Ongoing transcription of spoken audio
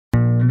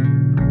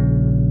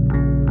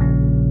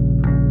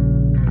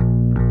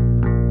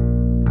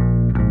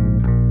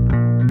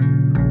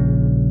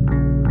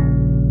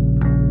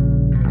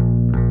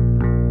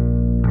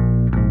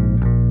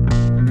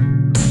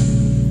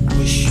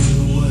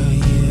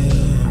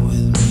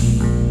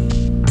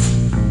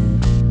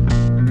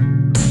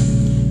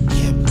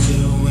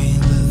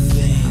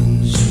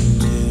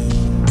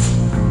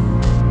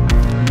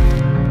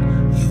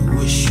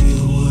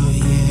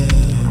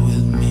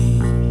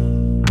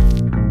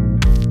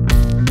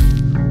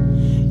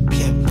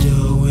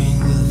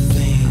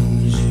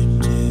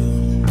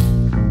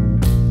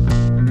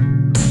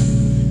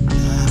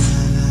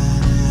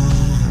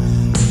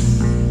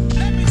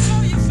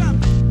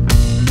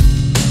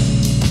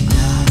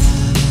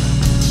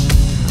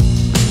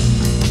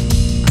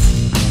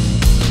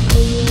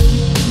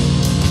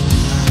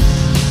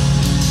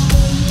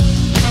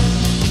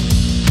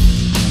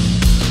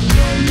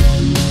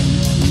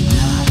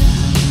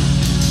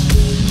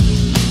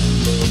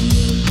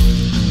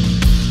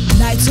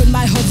Limits on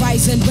my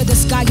horizon where the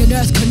sky and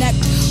earth connect.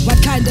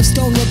 What kind of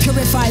stone will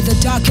purify the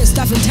darkest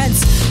of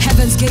intents?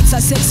 Heaven's gates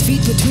are 6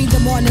 feet between the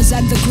mourners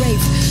and the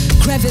grave.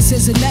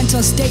 Crevices in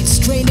mental states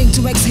straining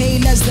to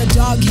exhale as the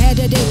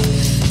dog-headed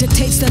ape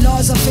dictates the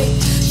laws of fate.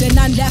 There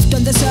none left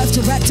on this earth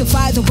to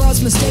rectify the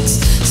world's mistakes.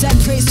 Send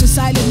praise to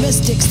silent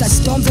mystics that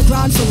storm the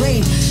ground for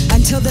rain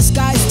until the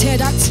skies tear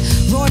ducts,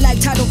 roar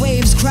like tidal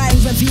waves, crying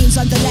ravines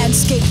on the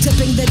landscape,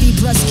 tipping the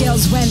Libra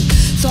scales when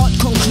thought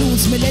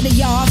concludes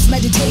millennia of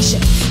meditation.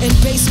 In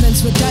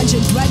basements with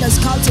dungeon dwellers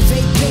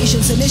cultivate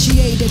patience,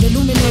 initiated,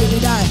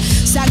 illuminated. I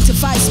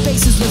sanctify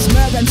spaces with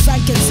myrrh and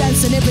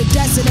frankincense and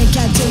iridescent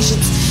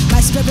incantations. My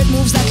spirit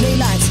moves like ley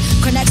lines,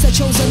 connects the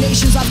chosen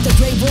nations of the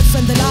grey wolf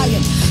and the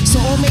lion. So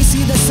all may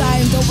see the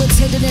sign, though it's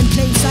hidden in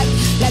plain sight.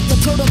 Like the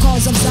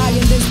protocols of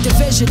Zion, there's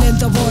division in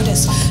the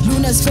waters.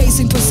 Luna's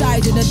facing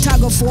Poseidon, a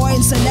tug of war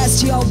in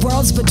celestial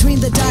worlds between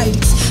the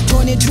deities.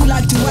 Torn in two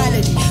like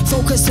duality,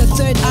 focus the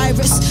third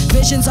iris.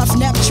 Visions of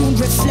Neptune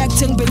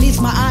reflecting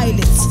beneath my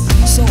eyelids.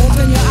 So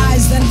open your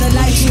eyes, then the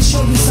light will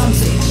show you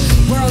something.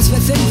 Worlds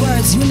within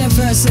words,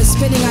 universes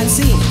spinning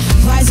unseen,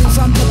 rising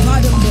from the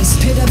bottomless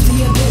pit of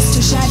the abyss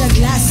to shatter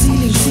glass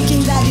ceilings,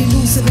 seeking that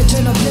elusive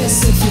eternal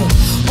bliss. If you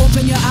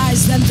open your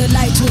eyes, then the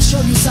light will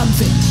show you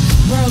something.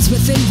 Worlds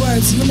within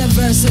words,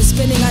 universes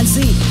spinning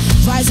unseen,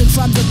 rising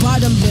from the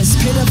bottomless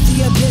pit of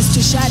the abyss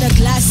to shatter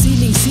glass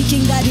ceilings,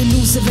 seeking that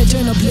elusive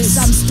eternal bliss.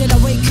 I'm still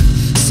awake,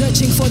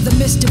 searching for the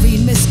mystery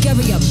in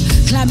Mysterium,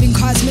 climbing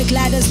cosmic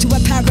ladders to a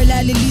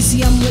parallel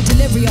Elysium where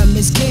delirium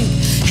is king.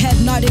 Head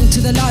nodding to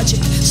the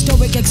logic,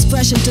 stoic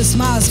expression to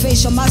smiles,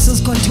 facial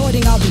muscles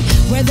contorting. I'll be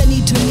where the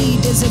need to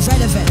need is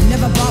irrelevant,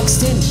 never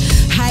boxed in.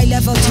 High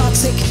level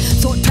toxic,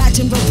 thought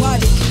pattern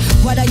robotic.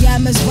 What I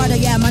am is what I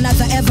am,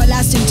 another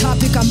everlasting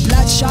topic. I'm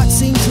bloodshot,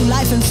 seeing through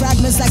life in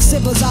fragments like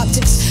Sybil's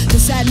optics.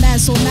 The sad man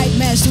saw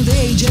nightmares through the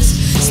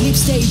ages, sleep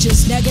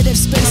stages, negative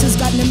spaces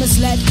got me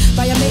misled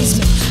by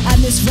amazement.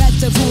 I misread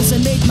the rules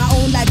and made my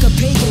own like a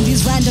pagan.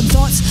 These random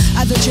thoughts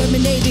are the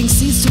germinating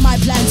seeds to my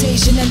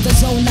plantation in the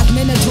zone like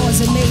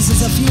minotaurs and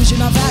mazes, a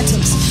fusion of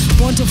atoms.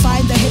 Born to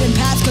find the hidden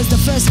path cause the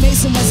first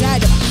mason was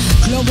Adam,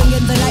 glowing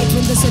in the light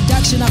when the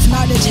seduction of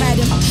knowledge had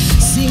him.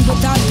 Seeing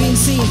without being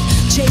seen,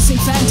 chasing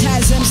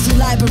phantasms through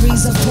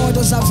libraries of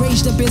portals of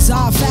rage, the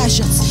bizarre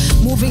fashions,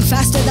 moving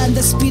faster than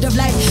the speed of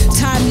light,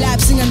 time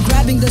lapsing and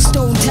grabbing the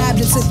stone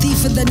tablets. A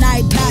thief in the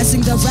night,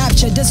 passing the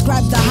rapture,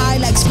 describe the high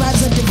like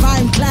scribes of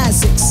divine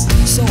classics.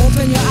 So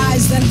open your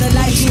eyes, then the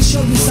light will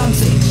show you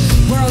something.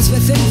 Worlds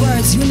within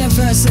words,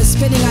 universes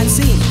spinning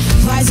unseen,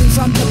 rising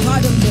from the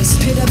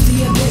bottomless pit of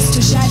the abyss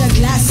to shatter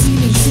glass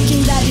ceilings,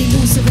 seeking that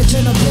elusive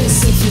eternal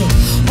bliss. If you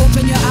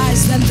open your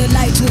eyes, then the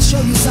light will show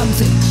you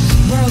something.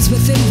 Worlds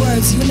within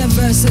words,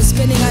 universes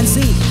spinning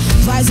unseen,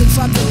 rising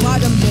from the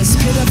bottomless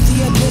pit of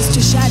the abyss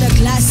to shatter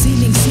glass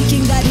ceilings, seeking